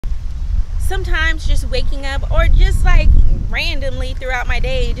sometimes just waking up, or just like randomly throughout my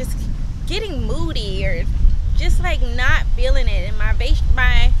day, just getting moody, or just like not feeling it, and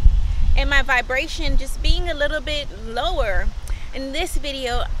my vibration just being a little bit lower. In this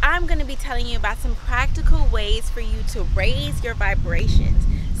video, I'm going to be telling you about some practical ways for you to raise your vibrations.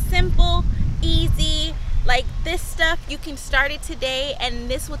 Simple, easy, like this stuff, you can start it today and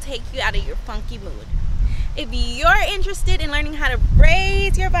this will take you out of your funky mood. If you're interested in learning how to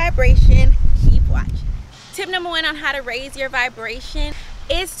raise your vibration, keep watching. Tip number 1 on how to raise your vibration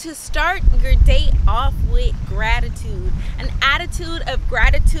is to start your day off with gratitude. An attitude of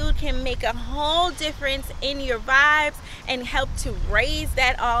gratitude can make a whole difference in your vibes and help to raise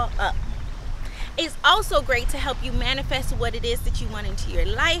that all up. It's also great to help you manifest what it is that you want into your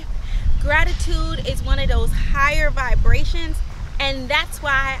life. Gratitude is one of those higher vibrations, and that's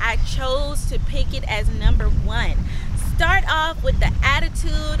why I chose to pick it as number 1. Start off with the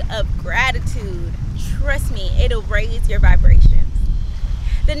attitude of gratitude. Trust me, it'll raise your vibrations.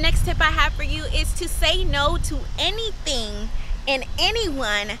 The next tip I have for you is to say no to anything and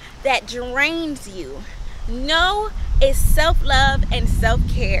anyone that drains you. No is self-love and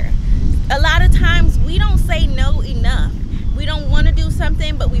self-care. A lot of times we don't say no enough. We don't want to do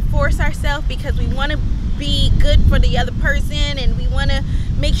something, but we force ourselves because we want to be good for the other person, and we want to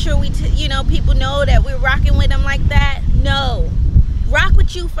make sure people know that we're rocking with them like that. No, rock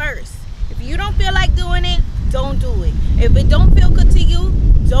with you first. If you don't feel like doing it, don't do it. If it don't feel good to you,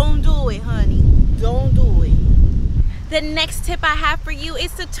 don't do it, honey. Don't do it. The next tip I have for you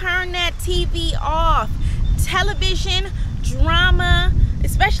is to turn that TV off. Television, drama,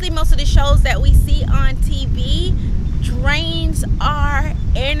 especially most of the shows that we see on TV, drains our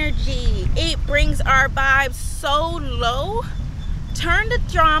energy. It brings our vibes so low. Turn the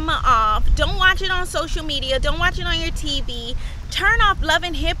drama off. Don't watch it on social media. Don't watch it on your TV. Turn off Love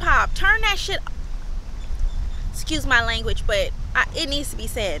and Hip Hop. Turn that shit, excuse my language, but it needs to be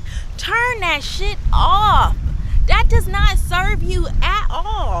said. Turn that shit off. That does not serve you at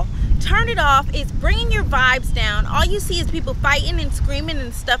all. Turn it off. It's bringing your vibes down. All you see is people fighting and screaming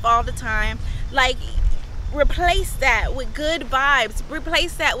and stuff all the time. Like, replace that with good vibes.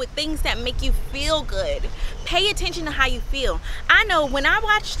 Replace that with things that make you feel good. Pay attention to how you feel. I know when I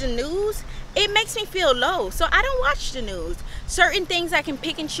watch the news, it makes me feel low, so I don't watch the news. Certain things I can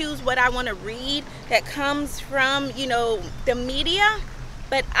pick and choose what I want to read that comes from, the media,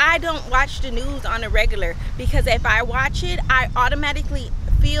 but I don't watch the news on a regular, because if I watch it, I automatically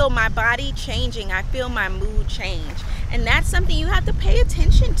feel my body changing. I feel my mood change, and that's something you have to pay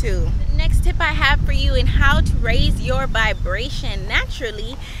attention to. The next tip I have for you in how to raise your vibration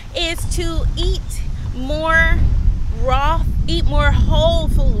naturally is to eat more whole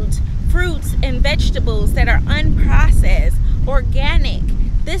foods, fruits and vegetables that are unprocessed, organic.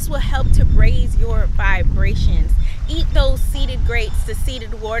 This will help to raise your vibrations. Eat those seeded grapes, the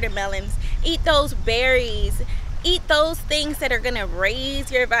seeded watermelons, eat those berries, eat those things that are gonna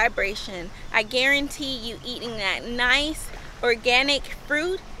raise your vibration. I guarantee you, eating that nice organic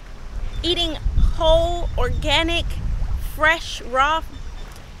fruit, eating whole organic fresh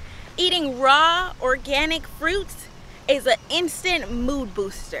eating raw organic fruits is an instant mood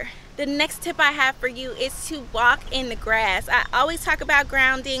booster. The next tip I have for you is to walk in the grass. I always talk about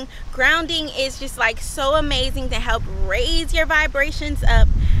grounding. Grounding is just like so amazing to help raise your vibrations up.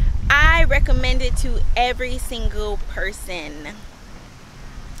 I recommend it to every single person.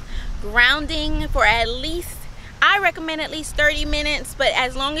 Grounding for I recommend at least 30 minutes, but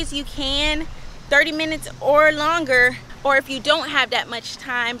as long as you can, 30 minutes or longer, or if you don't have that much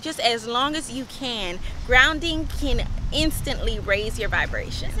time, just as long as you can. Grounding can instantly raise your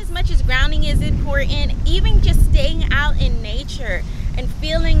vibration. Just as much as grounding is important, even just staying out in nature and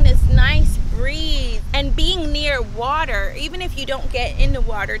feeling this nice breeze and being near water, even if you don't get in the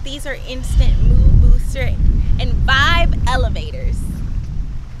water, these are instant mood booster and vibe elevators.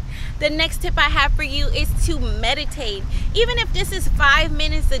 The next tip I have for you is to meditate. Even if this is 5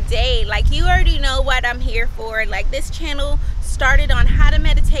 minutes a day, like, you already know what I'm here for. Like, this channel started on how to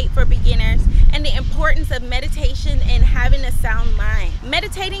meditate for beginners and the importance of meditation and having a sound mind.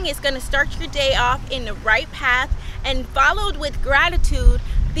 Meditating is going to start your day off in the right path, and followed with gratitude,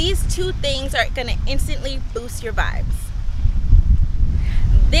 these two things are going to instantly boost your vibes.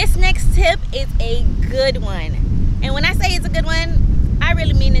 This next tip is a good one, and when I say it's a good one, I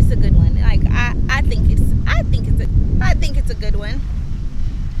really mean it's a good one. Like, I think it's a good one.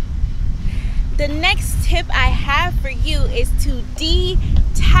 The next tip I have for you is to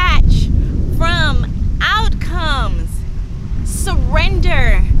detach from outcomes.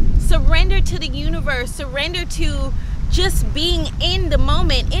 Surrender to the universe. Surrender to just being in the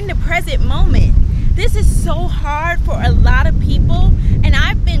moment, in the present moment. This is so hard for a lot of people, and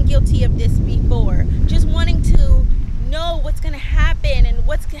I've been guilty of this before, just wanting to know what's going to happen and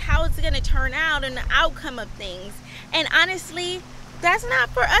how it's going to turn out and the outcome of things. And honestly, that's not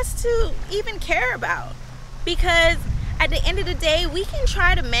for us to even care about, because at the end of the day, we can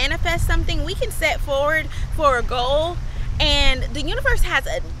try to manifest something, we can set forward for a goal, and the universe has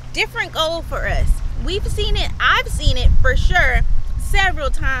a different goal for us. We've seen it, I've seen it for sure several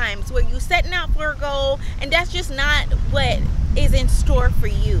times, where you setting out for a goal and that's just not what is in store for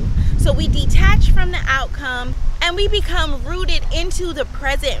you. So we detach from the outcome and we become rooted into the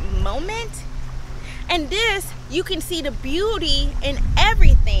present moment. And this, you can see the beauty in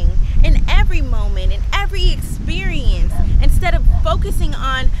everything, in every moment, in every experience, instead of focusing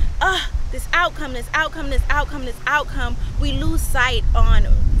on this outcome, this outcome, this outcome, this outcome. We lose sight on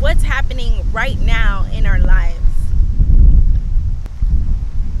what's happening right now in our lives.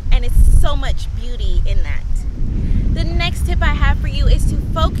 And it's so much beauty in that. The next tip I have for you is to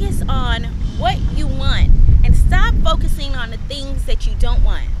focus on what you want and stop focusing on the things that you don't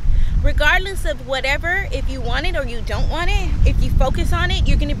want. Regardless of whatever, if you want it or you don't want it, if you focus on it,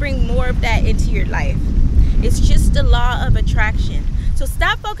 you're going to bring more of that into your life. It's just the law of attraction. So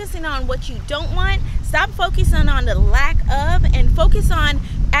stop focusing on what you don't want, stop focusing on the lack of, and focus on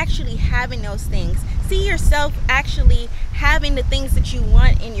actually having those things. See yourself actually having the things that you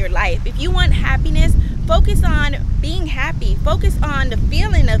want in your life. If you want happiness, focus on being happy. Focus on the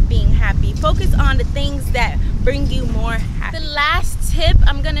feeling of being happy. Focus on the things that bring you more happiness. The last tip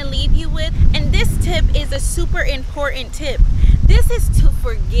I'm gonna leave you with, and this tip is a super important tip. This is to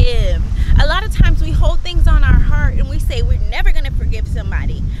forgive. A lot of times we hold things on our heart and we say we're never gonna forgive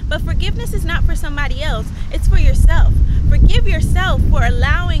somebody. But forgiveness is not for somebody else, it's for yourself. Forgive yourself for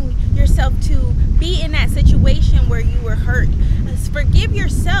allowing yourself to be in that situation where you were hurt. Forgive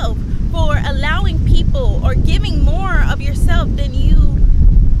yourself for allowing people or giving more of yourself than you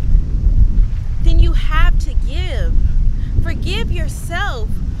have to give. Forgive yourself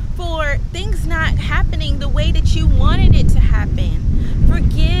for things not happening the way that you wanted it to happen.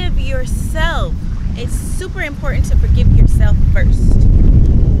 Forgive yourself. It's super important to forgive yourself first.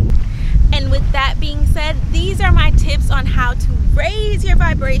 And with that being said, these are my tips on how to raise your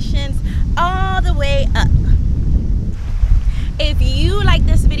vibrations all the way up. If you like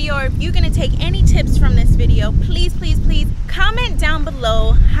this video, or if you're going to take any tips from this video, please, please, please comment down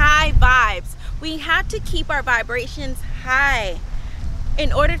below high vibes. We have to keep our vibrations high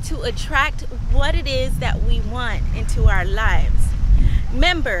in order to attract what it is that we want into our lives.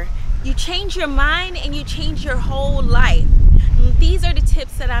 Remember, you change your mind and you change your whole life. These are the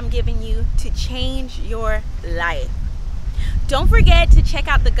tips that I'm giving you to change your life. Don't forget to check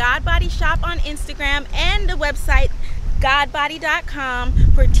out the God Body Shop on Instagram and the website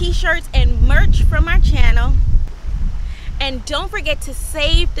godbody.com for t-shirts and merch from our channel. And don't forget to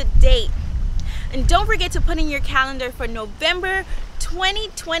save the date. And don't forget to put in your calendar for November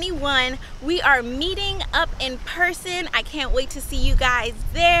 2021. We are meeting up in person. I can't wait to see you guys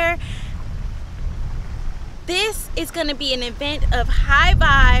there. This is going to be an event of high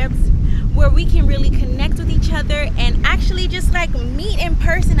vibes where we can really connect with each other and actually just like meet in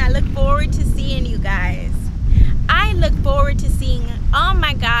person. I look forward to seeing you guys. I look forward to seeing all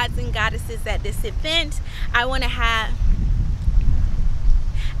my gods and goddesses at this event.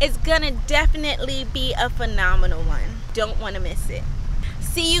 It's gonna definitely be a phenomenal one. Don't want to miss it.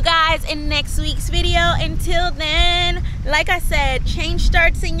 See you guys in next week's video. Until then, like I said, change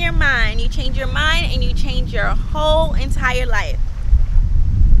starts in your mind. You change your mind and you change your whole entire life.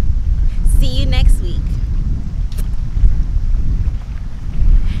 See you next week.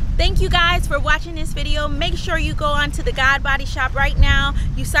 Thank you guys for watching this video. Make sure you go onto the God Body Shop right now.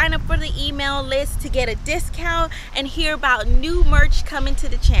 You sign up for the email list to get a discount and hear about new merch coming to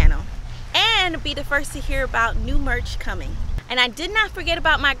the channel. And be the first to hear about new merch coming. And I did not forget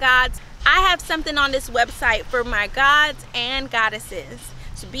about my gods. I have something on this website for my gods and goddesses.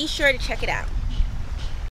 So be sure to check it out.